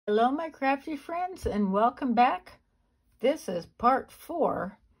Hello my crafty friends and welcome back. This is part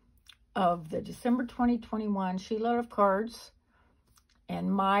 4 of the December 2021 Sheetload of cards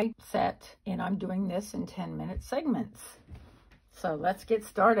and my set, and I'm doing this in 10-minute segments. So let's get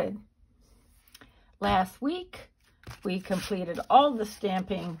started. Last week we completed all the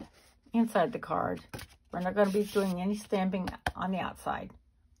stamping inside the card. We're not going to be doing any stamping on the outside.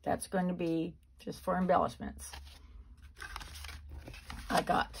 That's going to be just for embellishments. I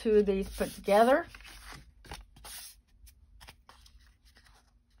got 2 of these put together,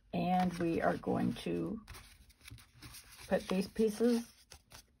 and we are going to put these pieces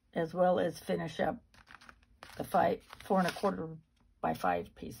as well as finish up the 4 1/4 by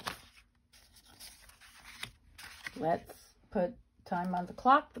 5 pieces. Let's put time on the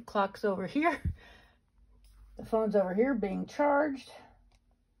clock. The clock's over here. The phone's over here being charged.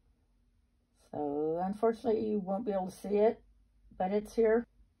 So unfortunately you won't be able to see it, but it's here.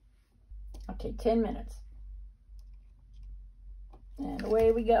 Okay, 10 minutes. And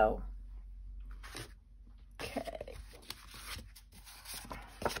away we go. Okay.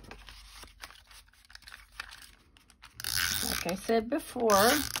 Like I said before,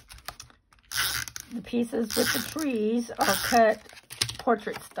 the pieces with the trees are cut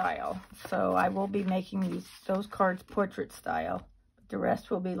portrait style. So I will be making those cards portrait style. The rest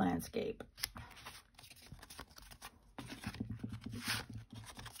will be landscape.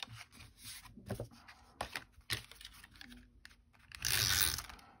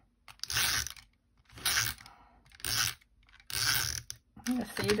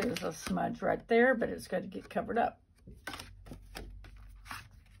 See, there's a smudge right there, but it's going to get covered up.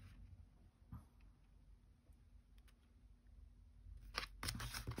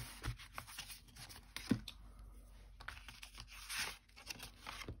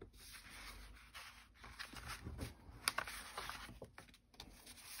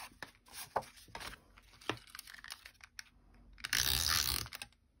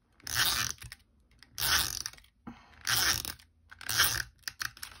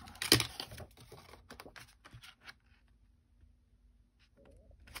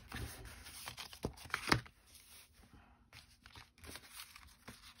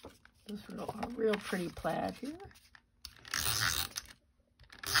 This is a real pretty plaid here.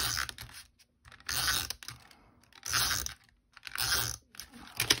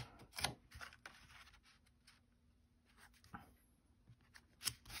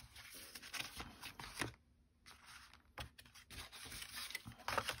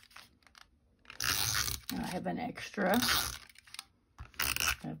 I have an extra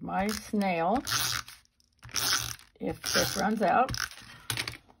of my snail if this runs out.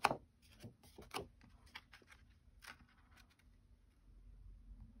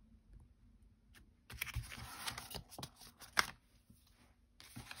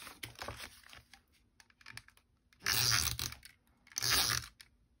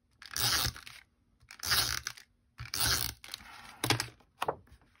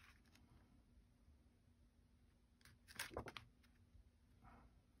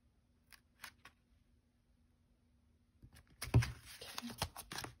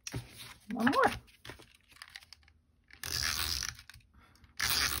 One more.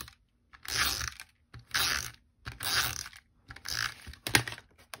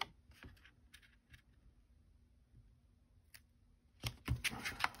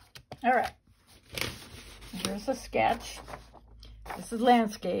 All right. Here's a sketch. This is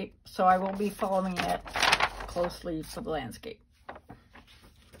landscape, so I will be following it closely for the landscape.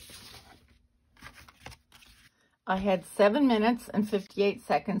 I had 7 minutes and 58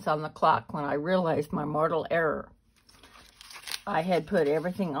 seconds on the clock when I realized my mortal error. I had put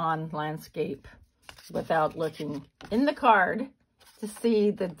everything on landscape without looking in the card to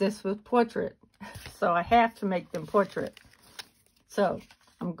see that this was portrait. So I have to make them portrait. So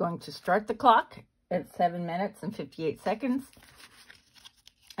I'm going to start the clock at 7 minutes and 58 seconds.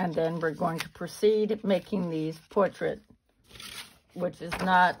 And then we're going to proceed making these portrait, which is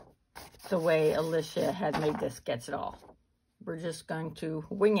not the way Alicia had made this sketch at all. We're just going to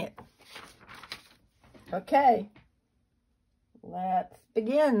wing it. Okay, let's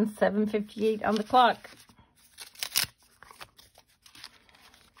begin. 7:58 on the clock.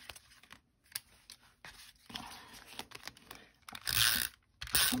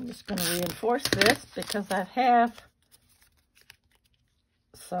 I'm just going to reinforce this because I have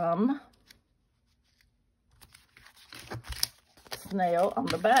some snail on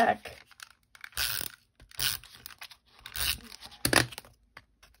the back.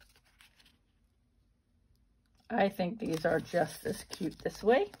 I think these are just as cute this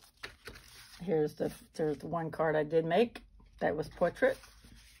way. There's the one card I did make that was portrait.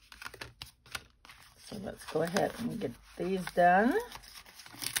 So let's go ahead and get these done.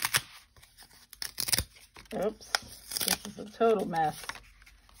 Oops, this is a total mess.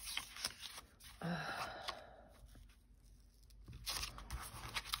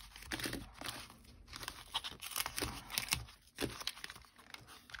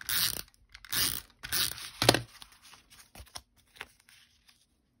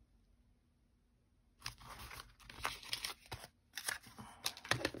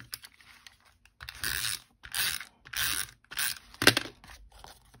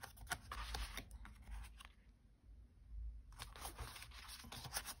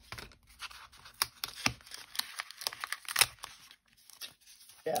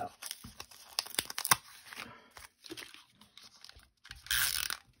 Yeah.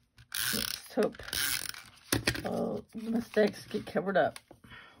 Let's hope all the mistakes get covered up,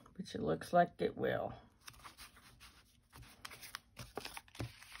 which it looks like it will.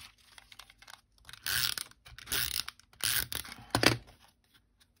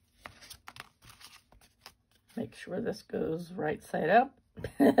 Make sure this goes right side up.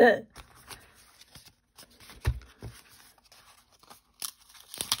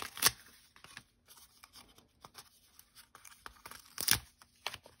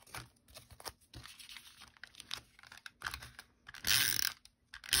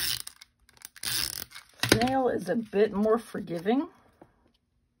 Snail is a bit more forgiving,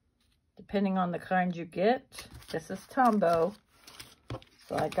 depending on the kind you get. This is Tombow,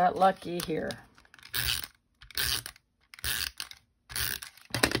 so I got lucky here.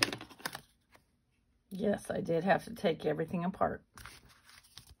 Yes, I did have to take everything apart.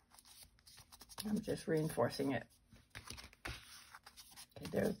 I'm just reinforcing it. Okay,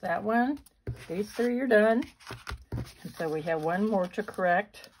 there's that one. These three are done. And so we have one more to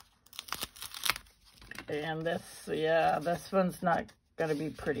correct. And this, yeah, this one's not going to be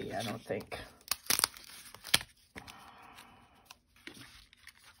pretty, I don't think.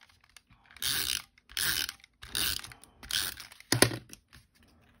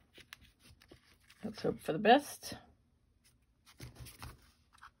 Let's hope for the best.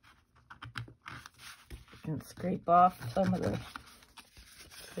 You can scrape off some of the,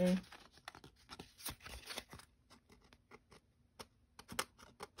 see?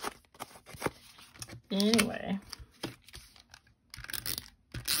 Anyway,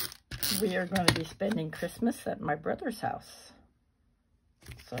 we are going to be spending Christmas at my brother's house.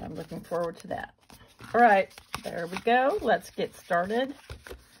 So I'm looking forward to that. All right, there we go. Let's get started.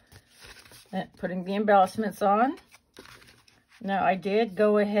 And putting the embellishments on. Now I did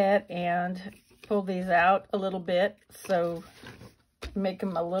go ahead and pull these out a little bit, so make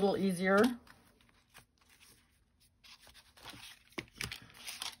them a little easier.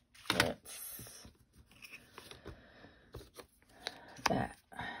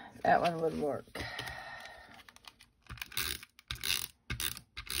 That one would work.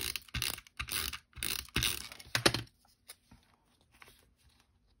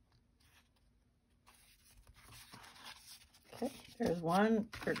 Okay, there's one,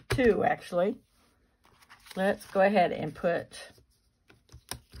 or two actually. Let's go ahead and put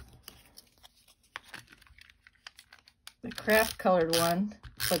the craft colored one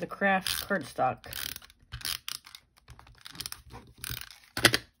for the craft cardstock.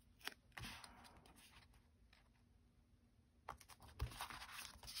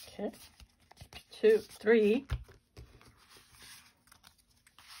 Okay, 2, 3.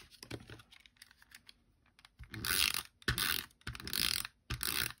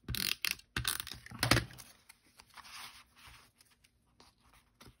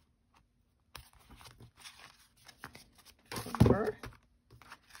 Over.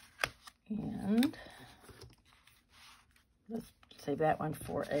 And let's save that one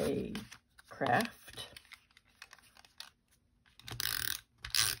for a craft.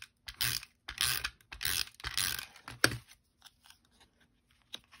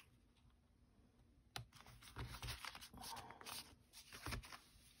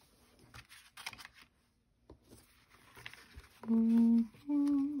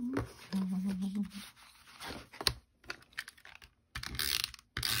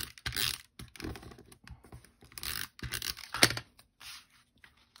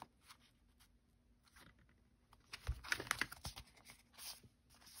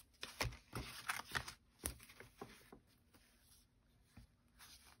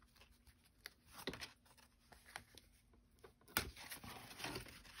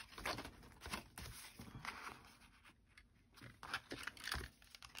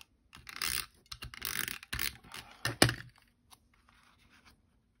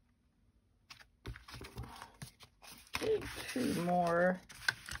 Two more.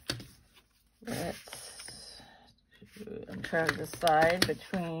 Let's try to decide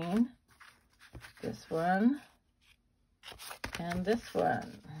between this one and this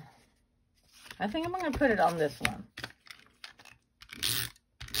one. I think I'm going to put it on this one.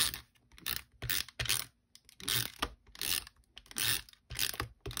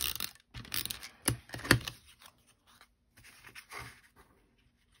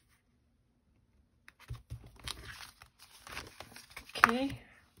 Okay.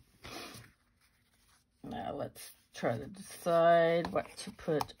 Now let's try to decide what to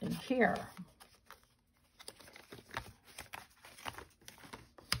put in here.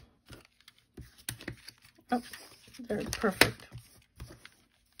 Oh, very perfect.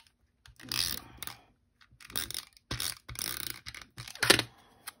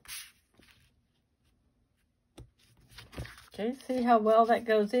 Okay, see how well that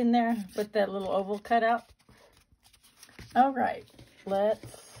goes in there with that little oval cutout? All right,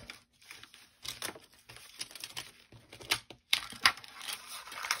 let's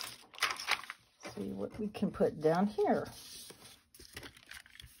see what we can put down here.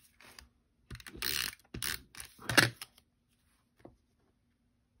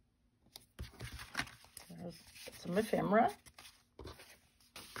 There's some ephemera.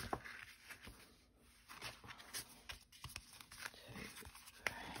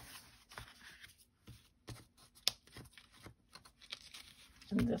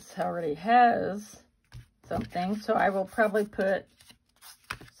 And this already has something, so I will probably put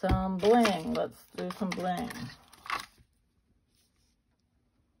some bling. Let's do some bling.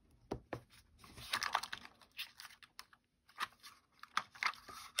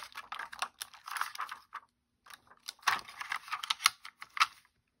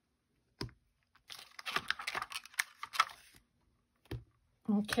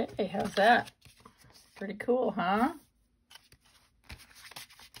 Okay, how's that? Pretty cool, huh?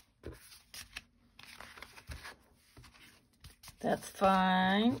 That's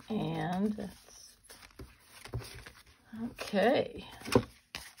fine, and that's okay.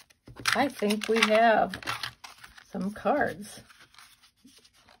 I think we have some cards.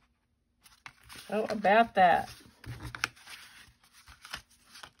 How about that?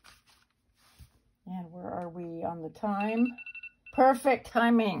 And where are we on the time? Perfect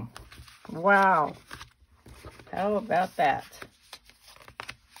timing. Wow. How about that?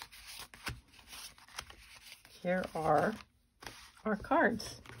 Here are our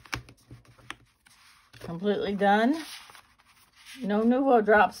cards. Completely done. No Nouveau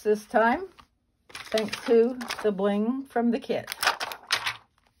drops this time, thanks to the bling from the kit.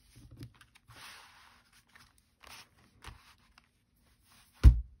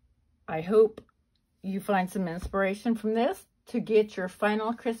 I hope you find some inspiration from this to get your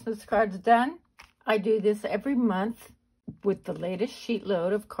final Christmas cards done. I do this every month with the latest sheet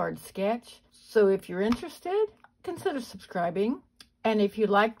load of card sketch. So if you're interested, consider subscribing. And if you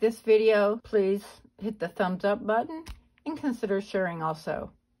like this video, please hit the thumbs up button and consider sharing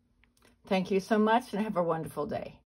also. Thank you so much and have a wonderful day.